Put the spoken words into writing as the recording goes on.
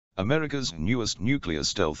America's newest nuclear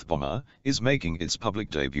stealth bomber, is making its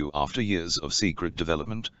public debut after years of secret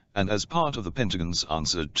development, and as part of the Pentagon's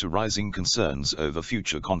answer to rising concerns over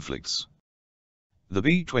future conflicts. The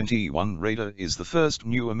B-21 Raider is the first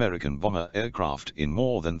new American bomber aircraft in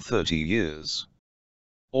more than 30 years.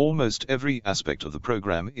 Almost every aspect of the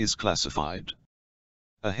program is classified.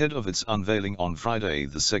 Ahead of its unveiling on Friday,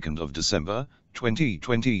 the 2nd of December,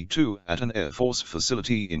 2022, at an Air Force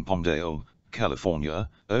facility in Palmdale, California,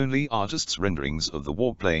 only artists' renderings of the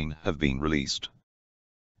warplane have been released.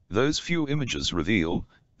 Those few images reveal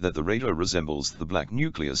that the Raider resembles the black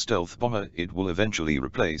nuclear stealth bomber it will eventually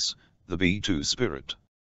replace, the B-2 Spirit.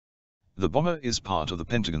 The bomber is part of the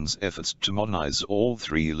Pentagon's efforts to modernize all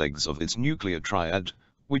three legs of its nuclear triad,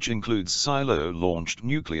 which includes silo-launched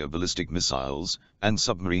nuclear ballistic missiles and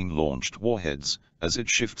submarine-launched warheads, as it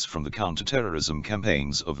shifts from the counterterrorism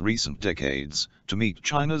campaigns of recent decades to meet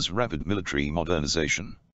China's rapid military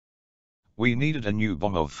modernization. We needed a new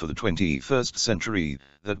bomber for the 21st century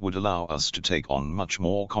that would allow us to take on much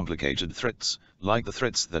more complicated threats, like the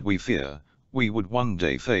threats that we fear we would one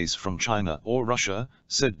day face from China or Russia,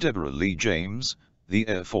 said Deborah Lee James, the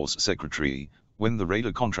Air Force Secretary, when the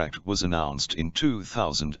Raider contract was announced in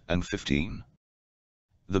 2015.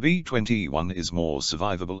 The B-21 is more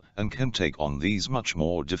survivable and can take on these much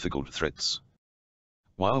more difficult threats.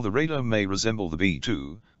 While the Raider may resemble the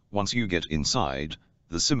B-2, once you get inside,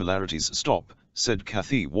 the similarities stop, said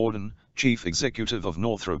Kathy Warden, Chief Executive of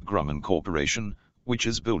Northrop Grumman Corporation, which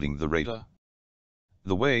is building the Raider.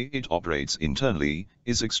 The way it operates internally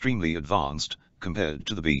is extremely advanced, compared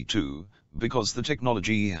to the B-2, because the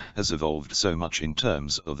technology has evolved so much in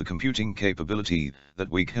terms of the computing capability that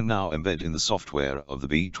we can now embed in the software of the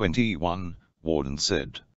B-21, Warden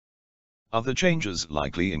said. Other changes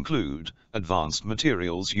likely include advanced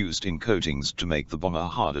materials used in coatings to make the bomber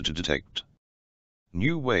harder to detect,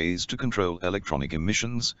 new ways to control electronic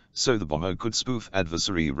emissions so the bomber could spoof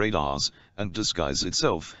adversary radars and disguise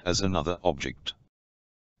itself as another object,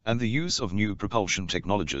 and the use of new propulsion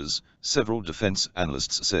technologies, several defense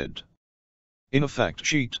analysts said. In a fact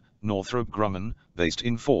sheet, Northrop Grumman, based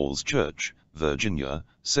in Falls Church, Virginia,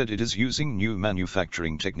 said it is using new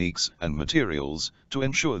manufacturing techniques and materials to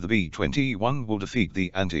ensure the B-21 will defeat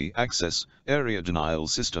the anti-access area denial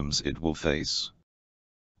systems it will face.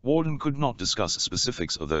 Warden could not discuss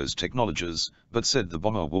specifics of those technologies, but said the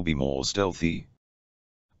bomber will be more stealthy.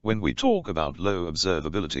 When we talk about low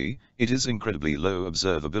observability, it is incredibly low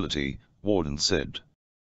observability, Warden said.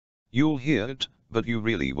 You'll hear it, but you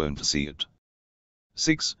really won't see it.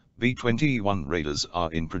 6 B-21 Raiders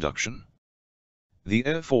are in production. The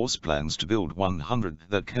Air Force plans to build 100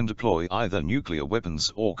 that can deploy either nuclear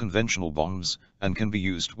weapons or conventional bombs, and can be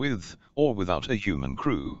used with or without a human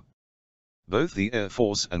crew. Both the Air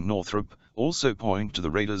Force and Northrop also point to the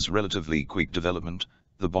Raider's relatively quick development.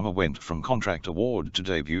 The bomber went from contract award to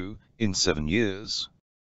debut in 7 years.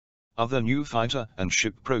 Other new fighter and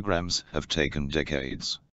ship programs have taken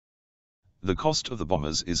decades. The cost of the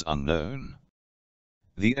bombers is unknown.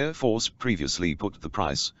 The Air Force previously put the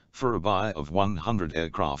price for a buy of 100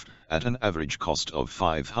 aircraft at an average cost of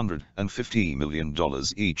 $550 million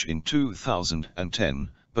each in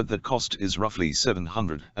 2010, but that cost is roughly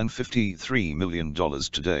 $753 million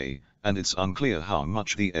today, and it's unclear how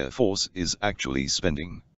much the Air Force is actually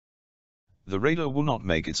spending. The Raider will not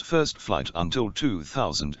make its first flight until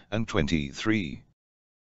 2023.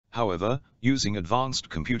 However, using advanced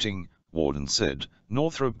computing, Warden said,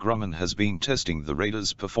 Northrop Grumman has been testing the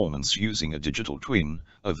Raider's performance using a digital twin,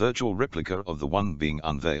 a virtual replica of the one being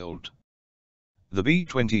unveiled. The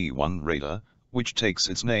B-21 Raider, which takes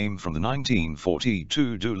its name from the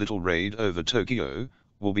 1942 Doolittle raid over Tokyo,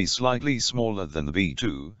 will be slightly smaller than the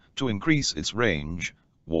B-2, to increase its range,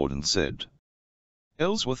 Warden said.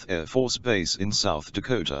 Ellsworth Air Force Base in South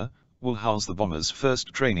Dakota will house the bomber's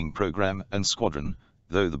first training program and squadron,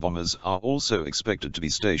 though the bombers are also expected to be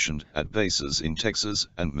stationed at bases in Texas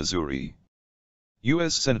and Missouri.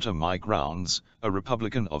 U.S. Senator Mike Rounds, a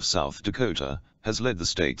Republican of South Dakota, has led the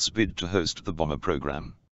state's bid to host the bomber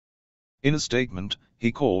program. In a statement,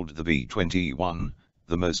 he called the B-21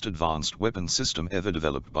 the most advanced weapon system ever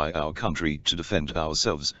developed by our country to defend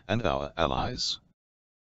ourselves and our allies.